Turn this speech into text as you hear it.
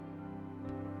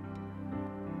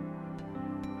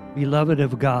Beloved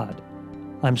of God,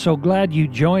 I'm so glad you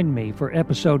joined me for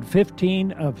episode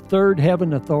 15 of Third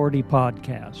Heaven Authority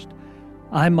podcast.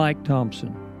 I'm Mike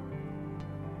Thompson.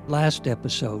 Last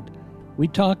episode, we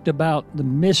talked about the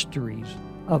mysteries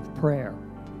of prayer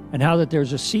and how that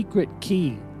there's a secret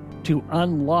key to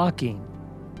unlocking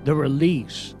the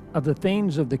release of the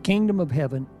things of the kingdom of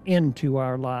heaven into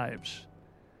our lives.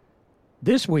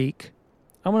 This week,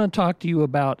 I want to talk to you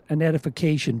about an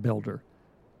edification builder,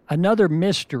 another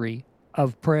mystery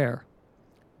of prayer.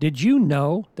 Did you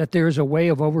know that there is a way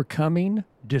of overcoming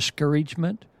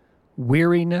discouragement,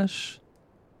 weariness,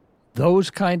 those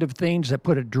kind of things that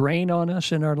put a drain on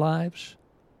us in our lives?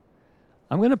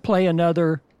 I'm going to play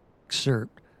another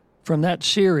excerpt from that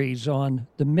series on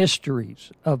the mysteries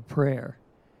of prayer.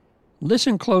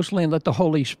 Listen closely and let the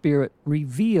Holy Spirit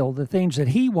reveal the things that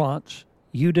He wants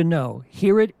you to know.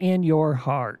 Hear it in your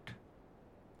heart.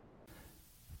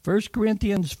 1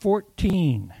 Corinthians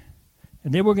 14,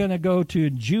 and then we're going to go to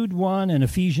Jude 1 and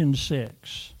Ephesians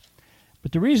 6.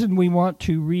 But the reason we want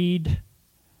to read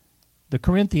the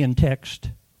Corinthian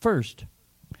text first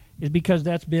is because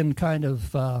that's been kind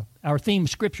of our theme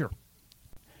scripture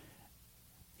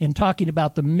in talking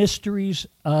about the mysteries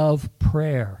of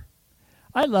prayer.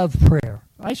 I love prayer.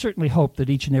 I certainly hope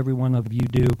that each and every one of you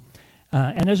do.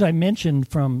 And as I mentioned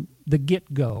from the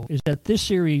get-go, is that this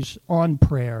series on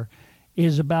prayer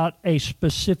is about a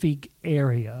specific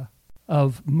area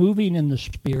of moving in the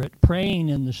Spirit, praying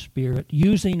in the Spirit,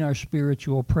 using our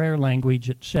spiritual prayer language,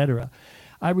 etc.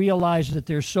 I realize that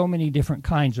there's so many different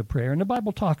kinds of prayer, and the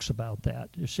Bible talks about that.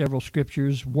 There's several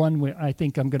scriptures. One I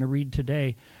think I'm going to read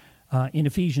today in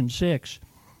Ephesians 6.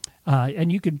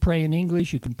 And you can pray in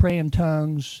English, you can pray in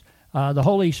tongues. The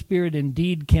Holy Spirit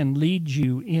indeed can lead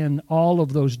you in all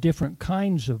of those different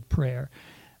kinds of prayer.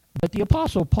 But the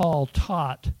Apostle Paul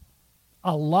taught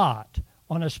a lot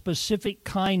on a specific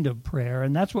kind of prayer,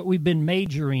 and that's what we've been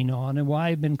majoring on and why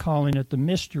I've been calling it the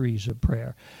mysteries of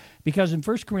prayer. Because in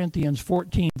 1 Corinthians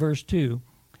 14, verse 2,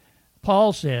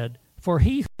 Paul said, "For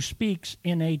he who speaks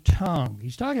in a tongue,"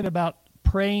 he's talking about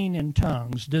praying in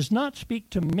tongues, "does not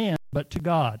speak to men but to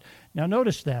God." Now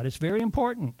notice that. It's very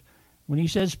important. When he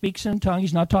says speaks in tongues,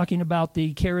 he's not talking about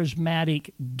the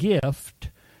charismatic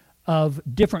gift of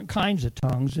different kinds of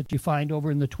tongues that you find over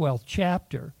in the 12th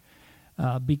chapter.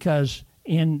 Because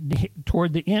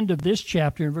toward the end of this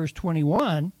chapter, in verse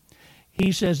 21,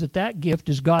 he says that gift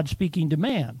is God speaking to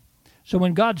man. So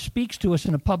when God speaks to us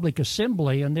in a public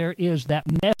assembly, and there is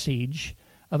that message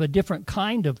of a different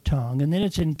kind of tongue, and then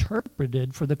it's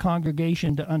interpreted for the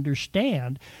congregation to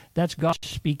understand, that's God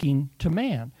speaking to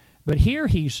man. But here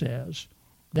he says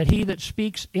that he that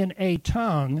speaks in a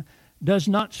tongue does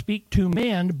not speak to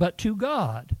men, but to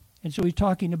God. And so he's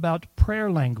talking about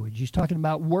prayer language. He's talking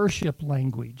about worship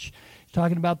language. He's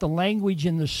talking about the language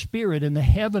in the Spirit, in the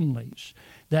heavenlies,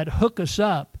 that hook us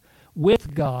up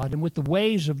with God and with the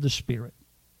ways of the Spirit.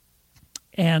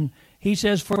 And he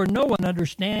says, "For no one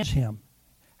understands him.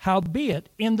 Howbeit,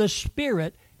 in the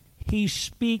Spirit he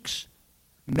speaks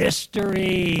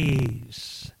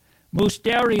mysteries."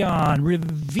 Mysterion,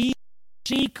 reveal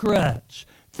secrets,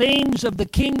 things of the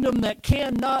kingdom that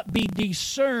cannot be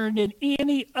discerned in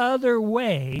any other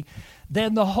way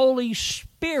than the Holy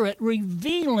Spirit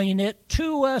revealing it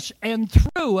to us and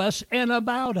through us and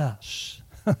about us.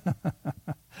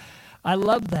 I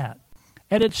love that.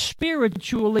 And it's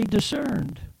spiritually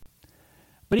discerned.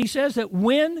 But he says that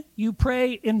when you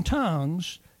pray in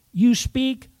tongues, you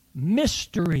speak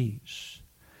mysteries.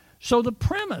 So the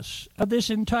premise of this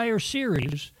entire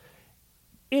series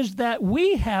is that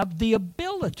we have the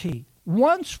ability,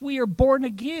 once we are born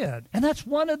again, and that's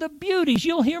one of the beauties.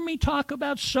 You'll hear me talk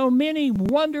about so many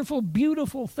wonderful,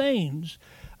 beautiful things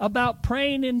about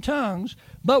praying in tongues,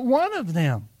 but one of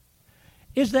them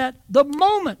is that the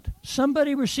moment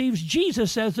somebody receives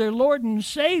Jesus as their Lord and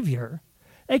Savior,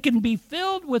 they can be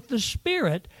filled with the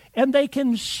Spirit, and they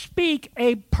can speak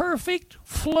a perfect,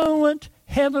 fluent,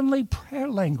 heavenly prayer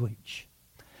language.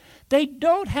 They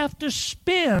don't have to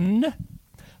spend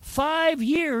 5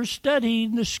 years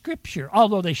studying the Scripture,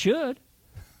 although they should.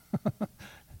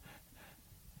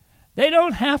 They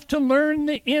don't have to learn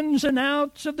the ins and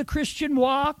outs of the Christian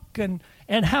walk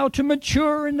and how to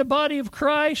mature in the body of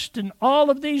Christ and all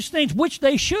of these things, which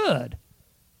they should.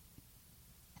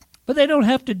 But they don't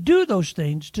have to do those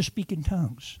things to speak in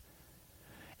tongues.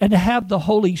 And to have the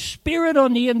Holy Spirit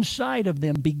on the inside of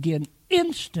them begin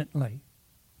instantly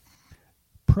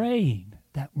praying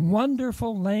that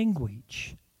wonderful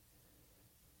language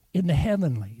in the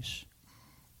heavenlies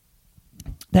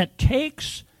that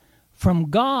takes from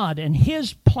God and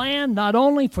His plan not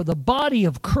only for the body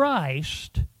of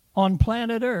Christ on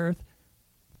planet Earth,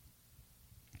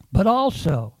 but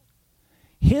also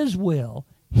His will,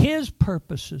 His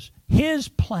purposes, His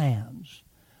plans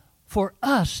for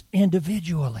us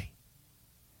individually.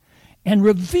 And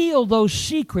reveal those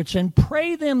secrets and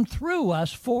pray them through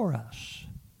us for us.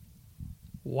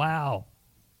 Wow.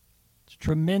 It's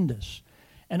tremendous.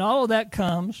 And all of that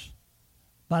comes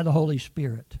by the Holy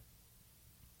Spirit.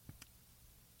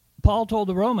 Paul told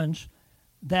the Romans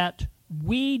that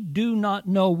we do not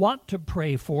know what to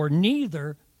pray for,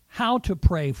 neither how to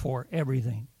pray for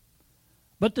everything.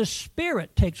 But the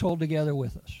Spirit takes hold together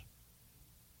with us.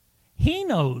 He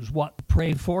knows what to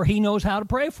pray for. He knows how to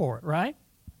pray for it, right?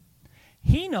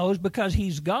 He knows because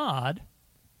He's God,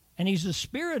 and He's the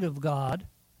Spirit of God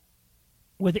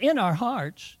within our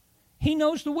hearts. He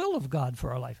knows the will of God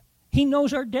for our life. He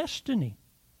knows our destiny.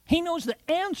 He knows the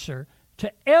answer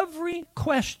to every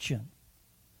question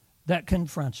that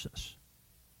confronts us.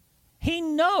 He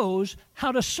knows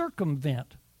how to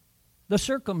circumvent the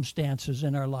circumstances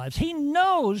in our lives. He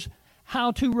knows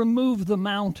how to remove the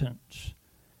mountains.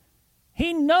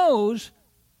 He knows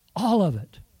all of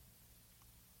it.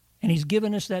 And He's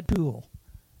given us that tool,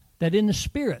 that in the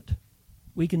Spirit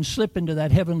we can slip into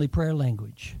that heavenly prayer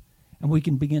language, and we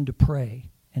can begin to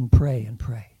pray and pray and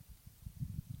pray.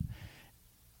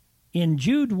 In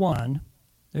Jude 1,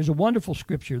 there's a wonderful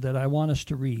scripture that I want us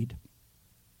to read.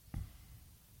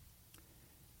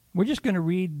 We're just going to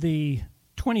read the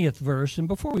 20th verse, and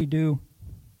before we do,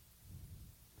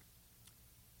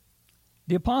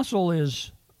 the apostle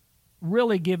is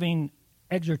really giving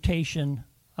exhortation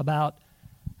about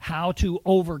how to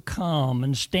overcome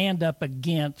and stand up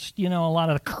against, a lot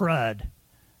of the crud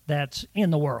that's in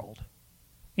the world.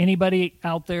 Anybody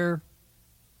out there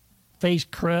face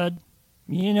crud?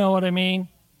 You know what I mean?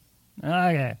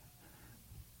 Okay.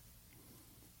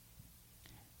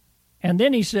 And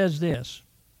then he says this,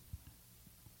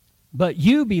 but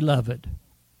you, beloved,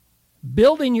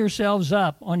 building yourselves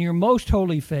up on your most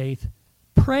holy faith,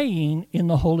 praying in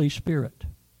the Holy Spirit.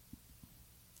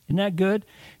 Isn't that good?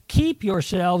 Keep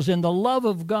yourselves in the love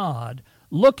of God,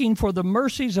 looking for the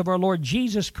mercies of our Lord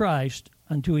Jesus Christ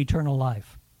unto eternal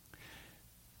life.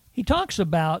 He talks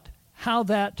about how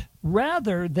that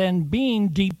rather than being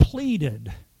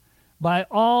depleted by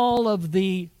all of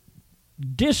the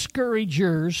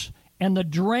discouragers and the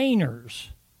drainers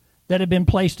that have been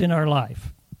placed in our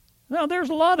life. Now, there's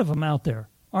a lot of them out there,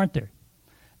 aren't there?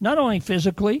 Not only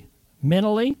physically,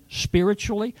 mentally,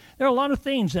 spiritually. There are a lot of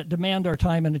things that demand our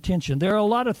time and attention. There are a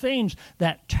lot of things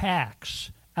that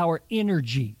tax our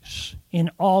energies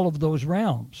in all of those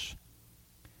realms.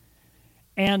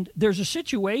 And there's a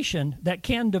situation that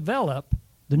can develop,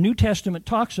 the New Testament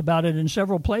talks about it in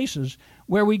several places,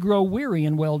 where we grow weary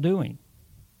in well-doing.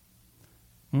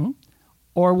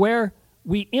 Or where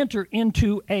we enter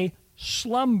into a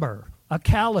slumber, a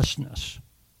callousness,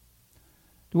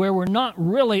 to where we're not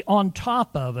really on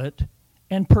top of it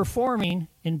and performing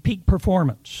in peak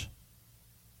performance.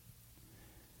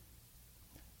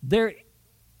 There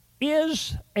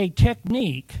is a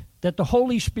technique that the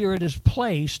Holy Spirit has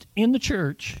placed in the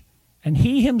church, and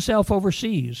He Himself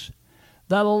oversees,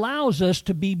 that allows us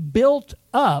to be built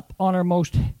up on our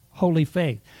most holy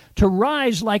faith, to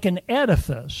rise like an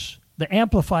edifice, the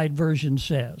Amplified Version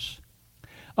says.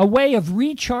 A way of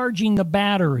recharging the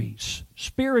batteries,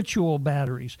 spiritual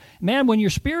batteries. Man, when your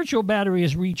spiritual battery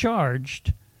is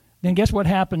recharged, then guess what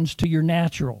happens to your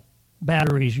natural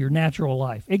batteries, your natural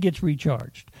life? It gets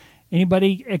recharged.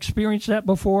 Anybody experienced that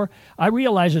before? I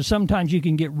realize that sometimes you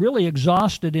can get really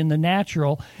exhausted in the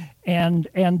natural, and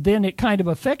then it kind of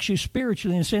affects you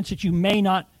spiritually in the sense that you may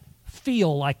not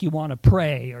feel like you want to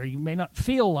pray, or you may not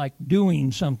feel like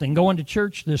doing something, going to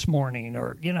church this morning,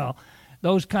 or,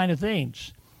 those kind of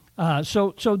things.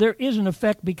 So there is an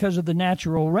effect because of the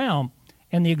natural realm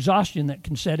and the exhaustion that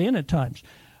can set in at times.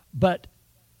 But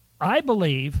I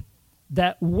believe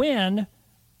that when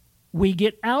we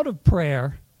get out of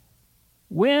prayer,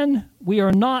 when we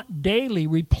are not daily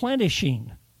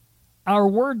replenishing our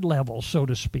word level, so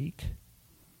to speak,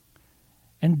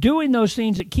 and doing those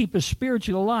things that keep us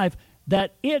spiritually alive,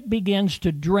 that it begins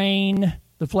to drain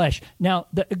the flesh. Now,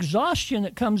 the exhaustion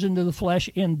that comes into the flesh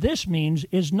in this means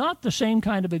is not the same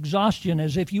kind of exhaustion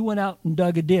as if you went out and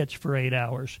dug a ditch for 8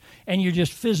 hours and you're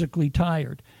just physically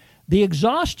tired. The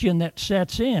exhaustion that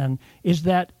sets in is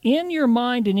that in your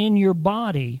mind and in your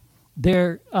body,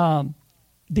 the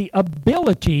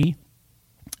ability,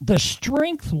 the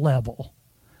strength level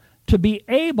to be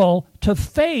able to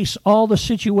face all the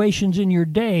situations in your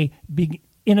day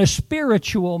in a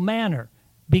spiritual manner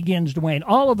begins to wane.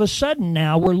 All of a sudden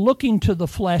now we're looking to the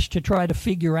flesh to try to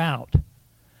figure out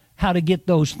how to get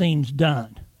those things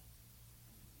done.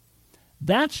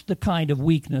 That's the kind of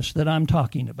weakness that I'm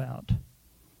talking about.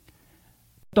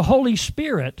 The Holy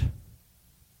Spirit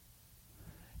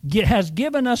has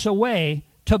given us a way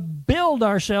to build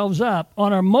ourselves up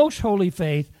on our most holy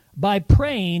faith by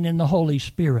praying in the Holy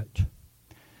Spirit.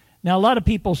 Now, a lot of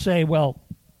people say, well,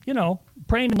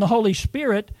 praying in the Holy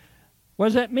Spirit, what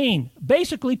does that mean?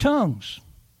 Basically, tongues.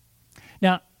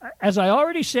 Now, as I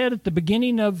already said at the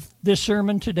beginning of this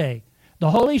sermon today,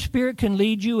 the Holy Spirit can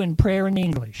lead you in prayer in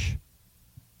English.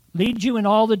 Lead you in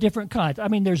all the different kinds. I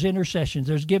mean, there's intercessions,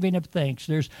 there's giving of thanks,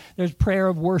 there's prayer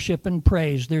of worship and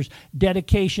praise, there's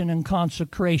dedication and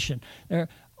consecration. There are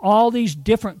all these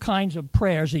different kinds of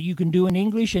prayers that you can do in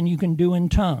English and you can do in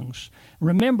tongues.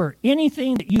 Remember,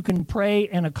 anything that you can pray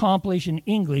and accomplish in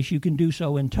English, you can do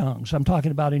so in tongues. I'm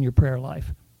talking about in your prayer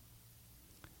life.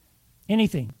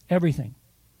 Anything, everything.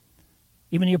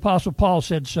 Even the Apostle Paul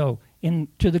said so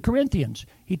to the Corinthians.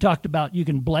 He talked about you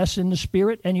can bless in the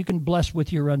Spirit and you can bless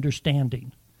with your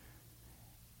understanding.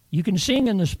 You can sing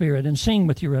in the Spirit and sing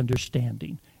with your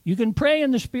understanding. You can pray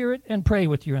in the Spirit and pray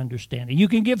with your understanding. You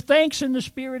can give thanks in the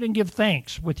Spirit and give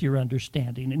thanks with your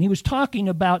understanding. And he was talking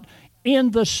about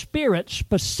in the Spirit,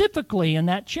 specifically in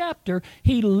that chapter,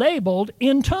 he labeled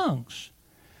in tongues.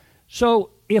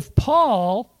 So if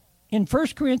Paul, in 1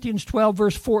 Corinthians 12,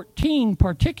 verse 14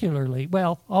 particularly,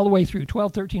 well, all the way through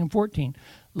 12, 13, and 14,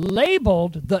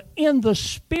 labeled the in the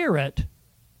Spirit,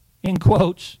 in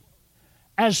quotes,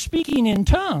 as speaking in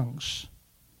tongues,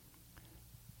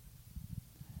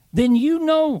 then you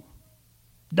know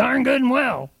darn good and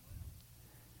well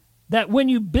that when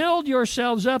you build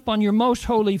yourselves up on your most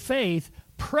holy faith,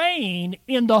 praying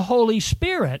in the Holy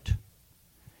Spirit,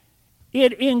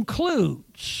 it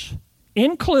includes,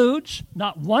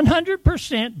 not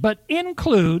 100%, but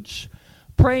includes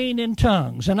praying in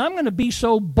tongues. And I'm going to be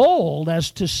so bold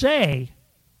as to say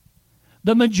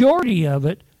the majority of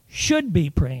it should be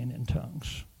praying in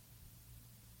tongues.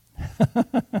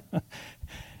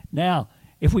 Now,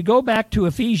 if we go back to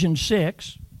Ephesians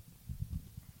 6,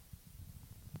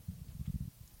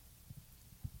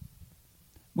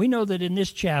 we know that in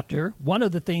this chapter, one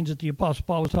of the things that the Apostle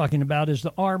Paul was talking about is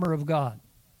the armor of God.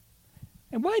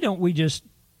 And why don't we just,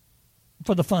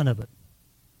 for the fun of it,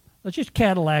 let's just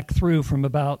Cadillac through from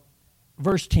about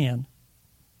verse 10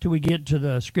 till we get to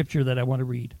the scripture that I want to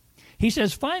read. He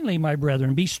says, "Finally, my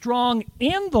brethren, be strong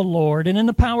in the Lord and in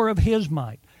the power of his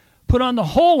might. Put on the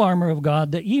whole armor of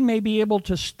God, that ye may be able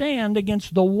to stand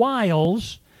against the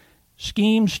wiles,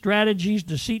 schemes, strategies,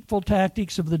 deceitful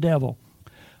tactics of the devil.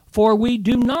 For we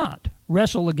do not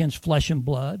wrestle against flesh and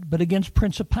blood, but against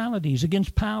principalities,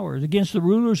 against powers, against the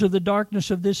rulers of the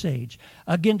darkness of this age,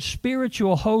 against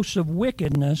spiritual hosts of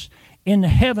wickedness in the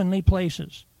heavenly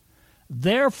places.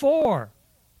 Therefore,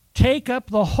 take up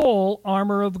the whole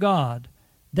armor of God,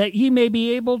 that ye may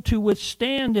be able to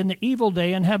withstand in the evil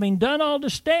day, and having done all to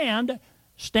stand,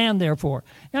 stand therefore."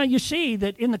 Now you see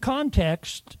that in the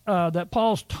context that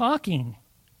Paul's talking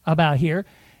about here,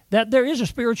 that there is a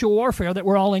spiritual warfare that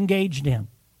we're all engaged in.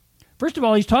 First of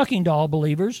all, he's talking to all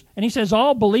believers, and he says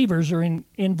all believers are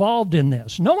involved in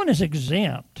this. No one is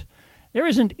exempt. There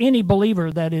isn't any believer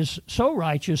that is so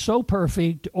righteous, so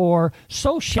perfect, or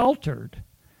so sheltered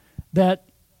that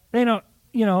they don't,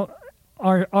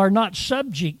 are not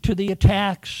subject to the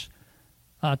attacks,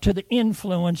 to the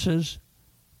influences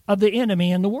of the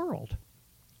enemy in the world.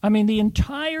 I mean, the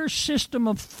entire system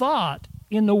of thought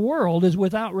in the world is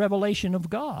without revelation of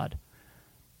God.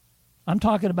 I'm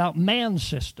talking about man's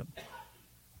system.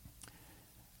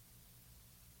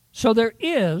 So there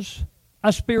is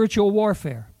a spiritual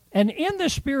warfare. And in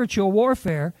this spiritual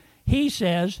warfare, he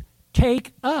says,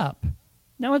 take up.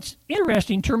 Now, it's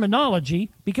interesting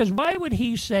terminology, because why would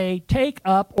he say take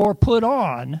up or put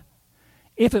on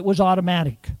if it was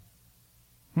automatic?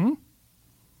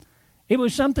 It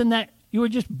was something that you were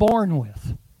just born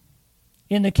with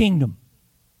in the kingdom.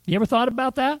 You ever thought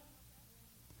about that?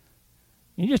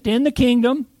 You're just in the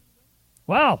kingdom.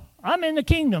 Wow, I'm in the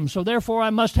kingdom, so therefore I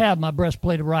must have my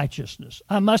breastplate of righteousness.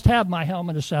 I must have my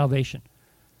helmet of salvation.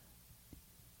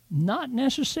 Not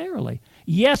necessarily.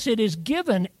 Yes, it is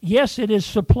given. Yes, it is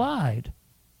supplied.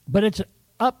 But it's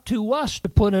up to us to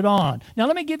put it on. Now,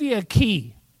 let me give you a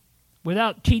key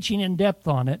without teaching in depth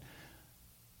on it.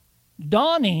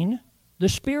 Donning the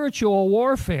spiritual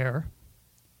warfare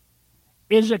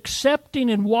is accepting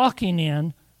and walking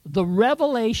in the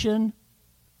revelation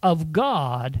of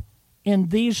God in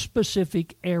these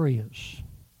specific areas.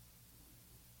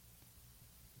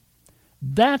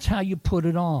 That's how you put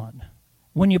it on.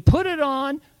 When you put it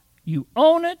on, you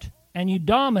own it and you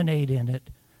dominate in it.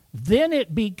 Then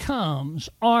it becomes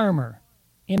armor,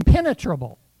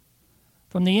 impenetrable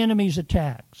from the enemy's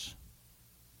attacks.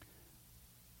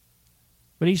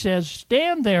 But he says,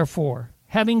 stand therefore,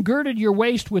 having girded your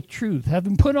waist with truth,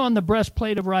 having put on the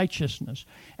breastplate of righteousness,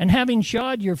 and having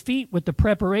shod your feet with the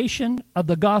preparation of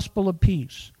the gospel of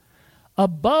peace.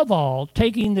 Above all,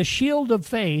 taking the shield of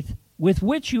faith, with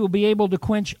which you will be able to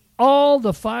quench all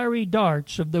the fiery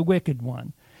darts of the wicked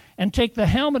one, and take the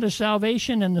helmet of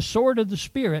salvation and the sword of the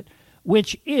Spirit,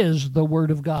 which is the Word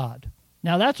of God.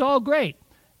 Now that's all great.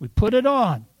 We put it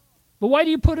on. But why do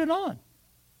you put it on?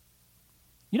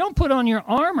 You don't put on your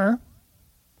armor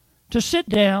to sit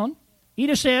down, eat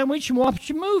a sandwich, and watch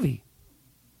a movie,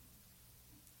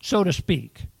 so to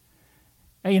speak.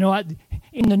 You know,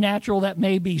 in the natural, that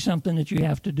may be something that you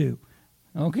have to do,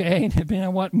 okay, depending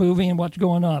on what movie and what's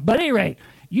going on. But at any rate,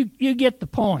 you get the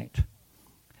point.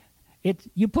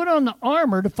 You put on the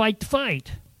armor to fight the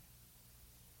fight.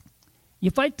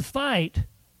 You fight the fight,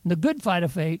 the good fight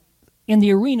of faith, in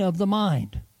the arena of the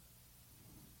mind.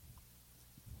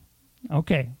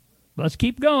 Okay, let's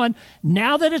keep going.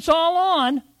 Now that it's all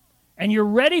on and you're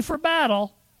ready for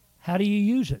battle, how do you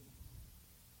use it?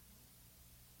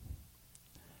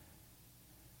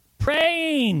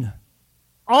 Praying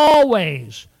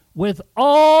always with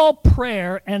all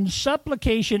prayer and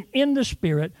supplication in the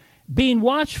Spirit, being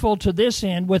watchful to this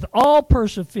end with all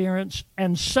perseverance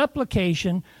and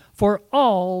supplication for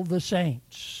all the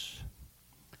saints.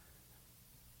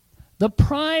 The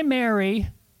primary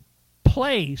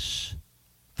place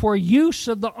for use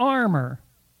of the armor,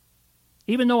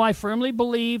 even though I firmly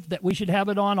believe that we should have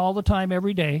it on all the time,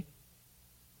 every day,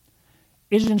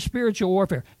 is in spiritual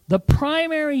warfare. The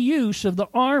primary use of the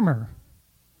armor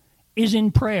is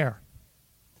in prayer.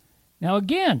 Now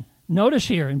again, notice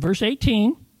here in verse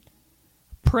 18,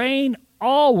 praying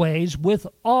always with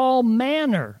all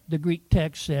manner, the Greek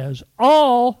text says,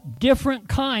 all different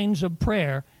kinds of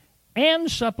prayer and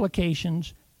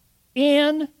supplications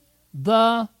in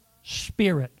the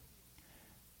Spirit.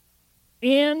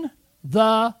 In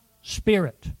the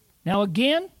Spirit. Now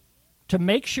again, to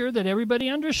make sure that everybody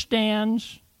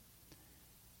understands,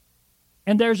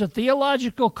 and there's a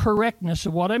theological correctness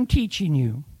of what I'm teaching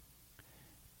you,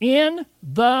 in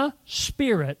the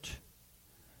Spirit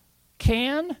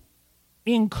can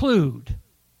include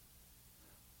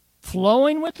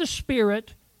flowing with the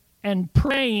Spirit and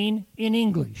praying in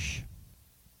English.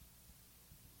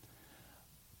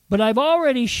 But I've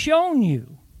already shown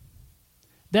you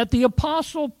that the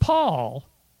Apostle Paul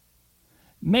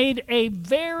made a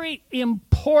very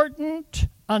important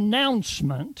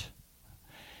announcement.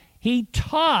 He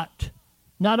taught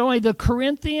not only the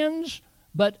Corinthians,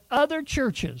 but other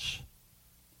churches,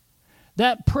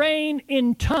 that praying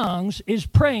in tongues is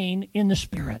praying in the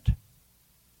Spirit.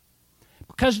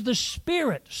 Because the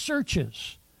Spirit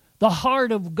searches the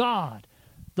heart of God,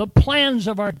 the plans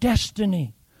of our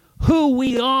destiny, who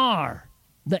we are,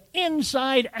 the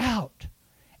inside out.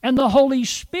 And the Holy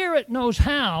Spirit knows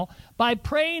how, by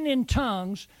praying in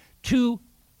tongues, to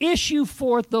issue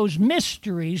forth those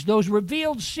mysteries, those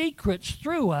revealed secrets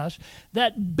through us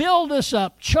that build us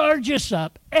up, charge us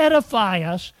up, edify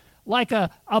us like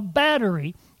a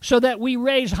battery, so that we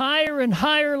raise higher and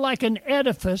higher like an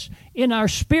edifice in our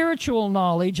spiritual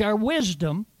knowledge, our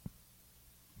wisdom,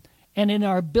 and in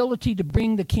our ability to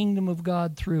bring the kingdom of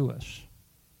God through us.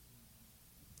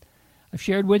 I've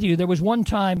shared with you, there was one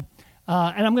time,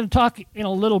 and I'm going to talk in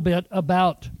a little bit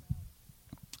about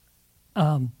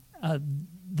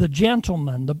the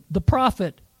gentleman, the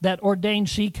prophet that ordained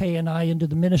C.K. and I into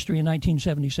the ministry in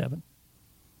 1977.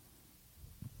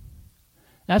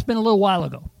 That's been a little while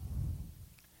ago.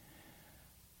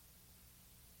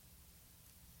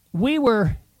 We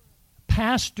were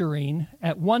pastoring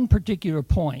at one particular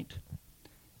point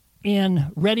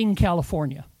in Redding,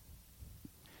 California.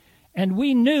 And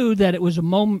we knew that it was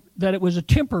a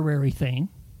temporary thing.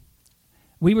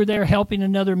 We were there helping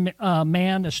another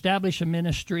man establish a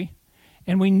ministry.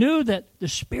 And we knew that the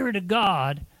Spirit of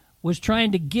God was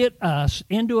trying to get us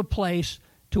into a place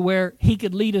to where He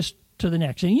could lead us to the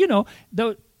next. And you know,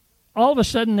 all of a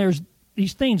sudden there's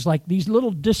these things like these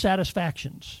little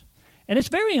dissatisfactions. And it's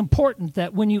very important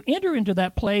that when you enter into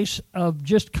that place of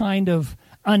just kind of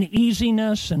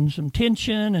uneasiness and some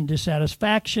tension and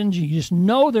dissatisfactions, you just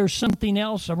know there's something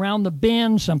else around the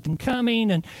bend, something coming,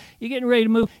 and you're getting ready to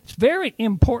move. It's very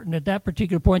important at that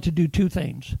particular point to do two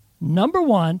things. Number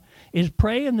one is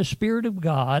pray in the Spirit of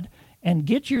God and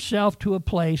get yourself to a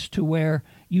place to where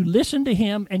you listen to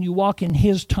Him and you walk in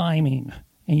His timing.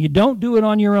 And you don't do it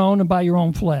on your own and by your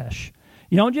own flesh.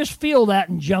 You don't just feel that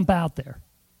and jump out there.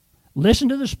 Listen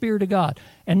to the Spirit of God.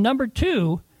 And number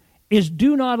two is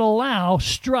do not allow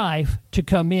strife to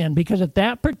come in, because at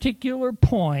that particular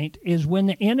point is when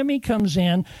the enemy comes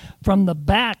in from the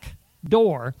back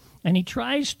door and he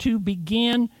tries to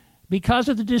begin, because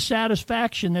of the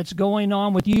dissatisfaction that's going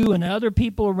on with you and other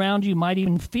people around you might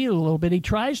even feel a little bit, he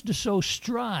tries to sow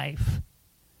strife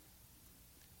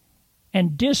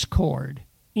and discord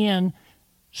in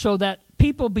so that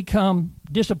people become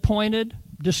disappointed,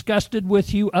 disgusted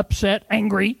with you, upset,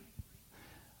 angry,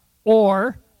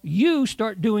 or you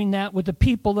start doing that with the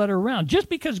people that are around. Just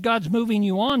because God's moving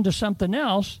you on to something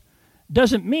else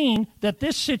doesn't mean that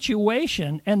this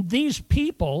situation and these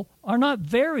people are not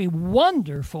very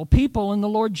wonderful people in the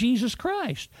Lord Jesus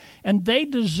Christ. And they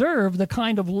deserve the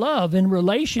kind of love and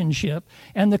relationship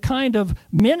and the kind of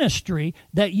ministry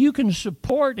that you can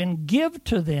support and give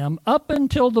to them up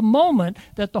until the moment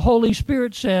that the Holy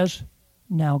Spirit says,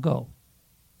 now go.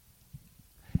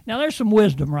 Now there's some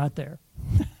wisdom right there.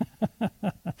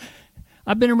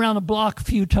 I've been around the block a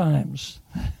few times.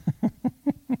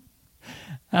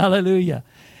 Hallelujah.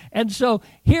 And so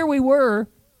here we were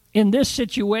in this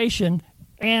situation,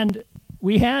 and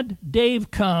we had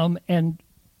Dave come and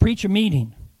preach a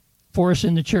meeting for us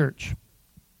in the church.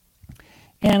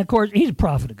 And, of course, he's a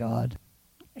prophet of God.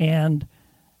 And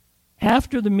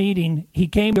after the meeting, he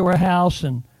came to our house,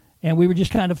 and we were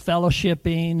just kind of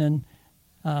fellowshipping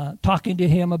and talking to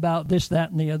him about this,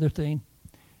 that, and the other thing.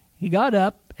 He got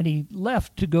up, and he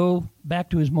left to go back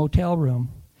to his motel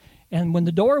room. And when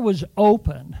the door was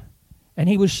open and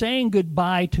he was saying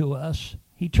goodbye to us,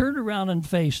 he turned around and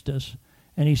faced us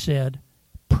and he said,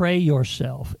 pray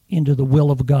yourself into the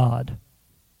will of God.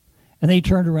 And then he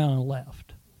turned around and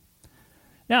left.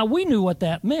 Now, we knew what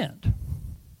that meant.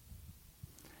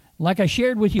 Like I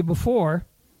shared with you before,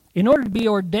 in order to be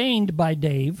ordained by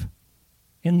Dave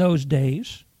in those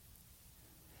days,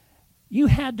 you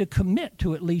had to commit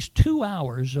to at least 2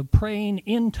 hours of praying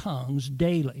in tongues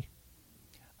daily.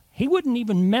 He wouldn't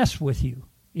even mess with you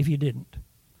if you didn't,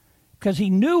 because he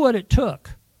knew what it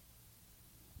took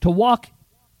to walk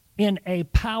in a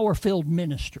power-filled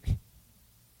ministry.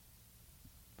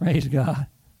 Praise God.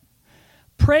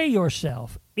 Pray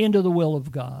yourself into the will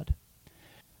of God.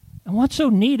 And what's so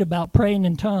neat about praying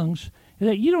in tongues is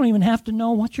that you don't even have to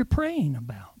know what you're praying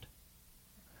about.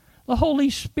 The Holy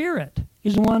Spirit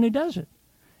is the one who does it.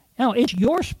 Now, it's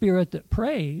your spirit that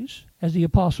prays, as the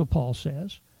Apostle Paul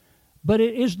says, but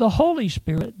it is the Holy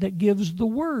Spirit that gives the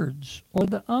words or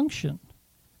the unction.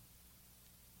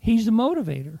 He's the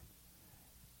motivator.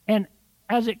 And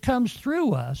as it comes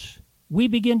through us, we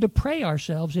begin to pray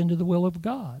ourselves into the will of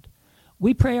God.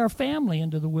 We pray our family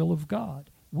into the will of God.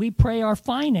 We pray our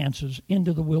finances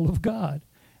into the will of God.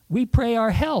 We pray our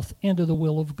health into the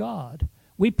will of God.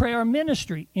 We pray our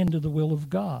ministry into the will of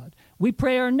God. We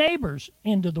pray our neighbors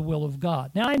into the will of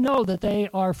God. Now, I know that they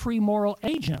are free moral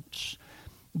agents,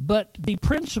 but the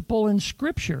principle in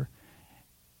Scripture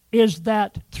is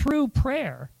that through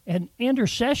prayer and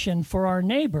intercession for our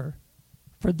neighbor,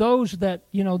 for those that,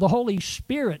 the Holy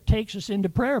Spirit takes us into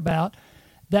prayer about,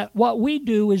 that what we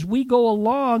do is we go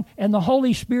along and the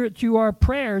Holy Spirit through our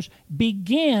prayers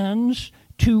begins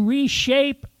to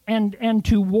reshape and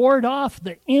to ward off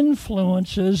the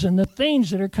influences and the things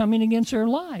that are coming against their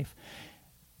life.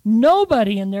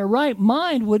 Nobody in their right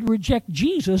mind would reject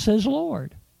Jesus as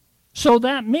Lord. So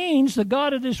that means the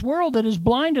God of this world that has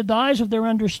blinded the eyes of their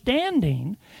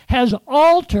understanding has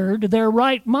altered their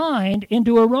right mind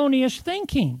into erroneous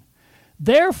thinking.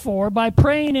 Therefore, by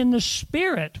praying in the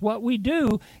Spirit, what we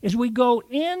do is we go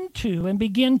into and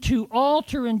begin to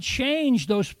alter and change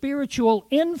those spiritual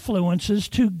influences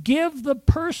to give the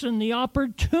person the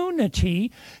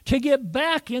opportunity to get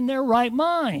back in their right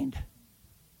mind.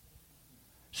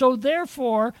 So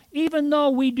therefore, even though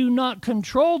we do not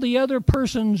control the other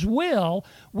person's will,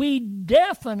 we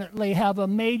definitely have a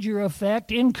major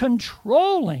effect in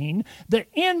controlling the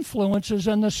influences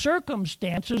and the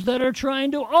circumstances that are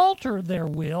trying to alter their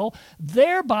will,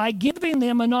 thereby giving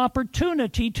them an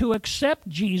opportunity to accept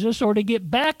Jesus or to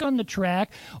get back on the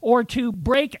track or to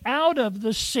break out of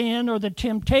the sin or the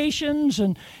temptations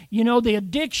and, the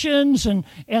addictions and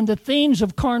the things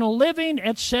of carnal living,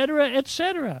 etc.,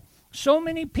 etc. So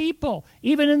many people,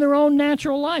 even in their own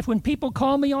natural life, when people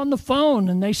call me on the phone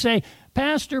and they say,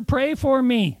 Pastor, pray for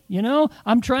me,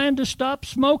 I'm trying to stop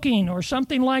smoking or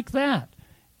something like that,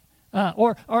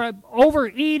 or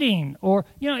overeating, or,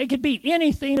 it could be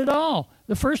anything at all.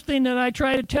 The first thing that I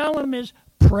try to tell them is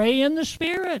pray in the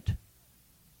Spirit.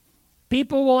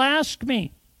 People will ask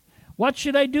me, what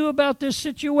should I do about this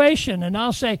situation? And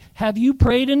I'll say, have you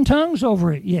prayed in tongues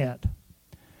over it yet?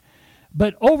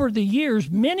 But over the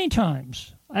years, many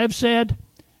times, I've said,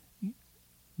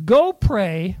 go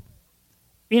pray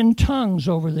in tongues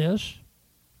over this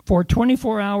for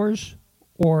 24 hours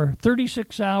or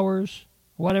 36 hours,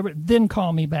 whatever, then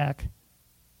call me back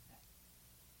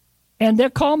And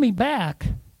they'll call me back,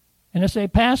 and they say,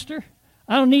 Pastor,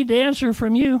 I don't need the answer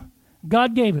from you.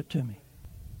 God gave it to me.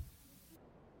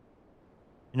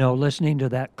 You know, listening to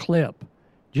that clip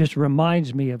just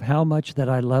reminds me of how much that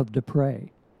I love to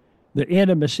pray. The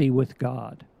intimacy with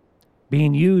God,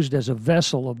 being used as a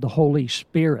vessel of the Holy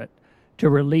Spirit to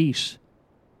release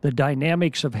the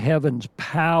dynamics of heaven's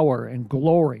power and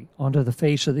glory onto the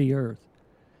face of the earth.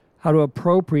 How to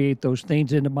appropriate those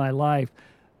things into my life,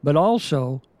 but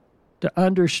also to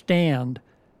understand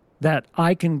that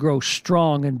I can grow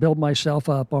strong and build myself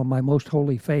up on my most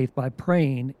holy faith by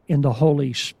praying in the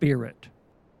Holy Spirit.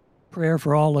 Prayer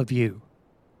for all of you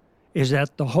is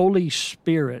that the Holy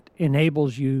Spirit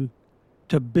enables you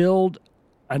to build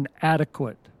an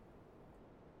adequate,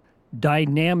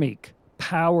 dynamic,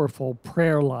 powerful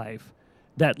prayer life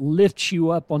that lifts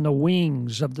you up on the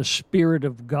wings of the Spirit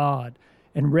of God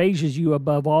and raises you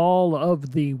above all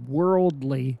of the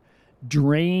worldly,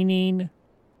 draining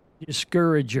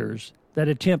discouragers that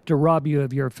attempt to rob you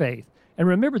of your faith. And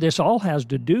remember, this all has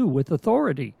to do with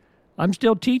authority. I'm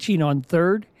still teaching on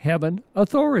third heaven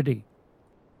authority.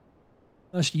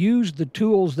 We must use the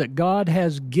tools that God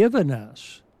has given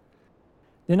us.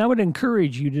 Then I would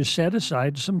encourage you to set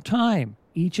aside some time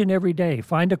each and every day.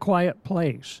 Find a quiet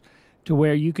place to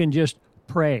where you can just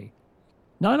pray.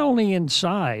 Not only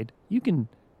inside, you can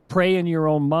pray in your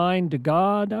own mind to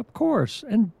God, of course,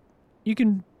 and you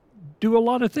can do a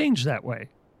lot of things that way.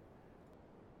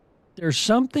 There's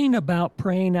something about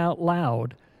praying out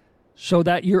loud so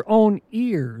that your own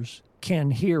ears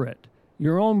can hear it.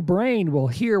 Your own brain will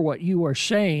hear what you are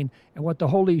saying and what the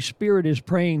Holy Spirit is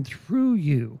praying through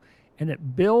you, and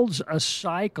it builds a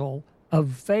cycle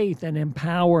of faith and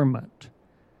empowerment.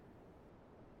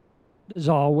 As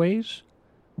always,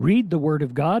 read the Word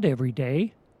of God every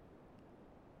day,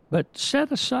 but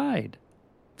set aside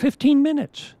 15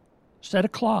 minutes. Set a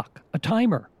clock, a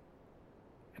timer,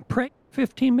 and pray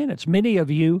 15 minutes. Many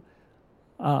of you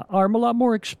are a lot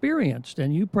more experienced,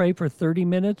 and you pray for 30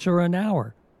 minutes or an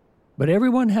hour. But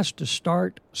everyone has to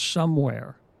start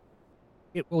somewhere.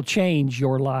 It will change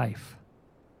your life.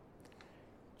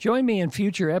 Join me in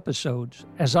future episodes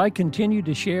as I continue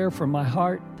to share from my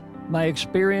heart, my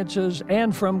experiences,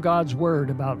 and from God's Word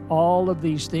about all of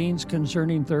these things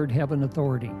concerning Third Heaven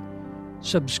Authority.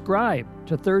 Subscribe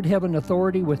to Third Heaven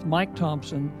Authority with Mike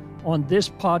Thompson on this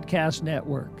podcast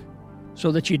network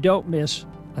so that you don't miss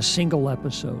a single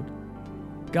episode.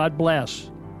 God bless,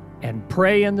 and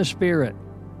pray in the Spirit.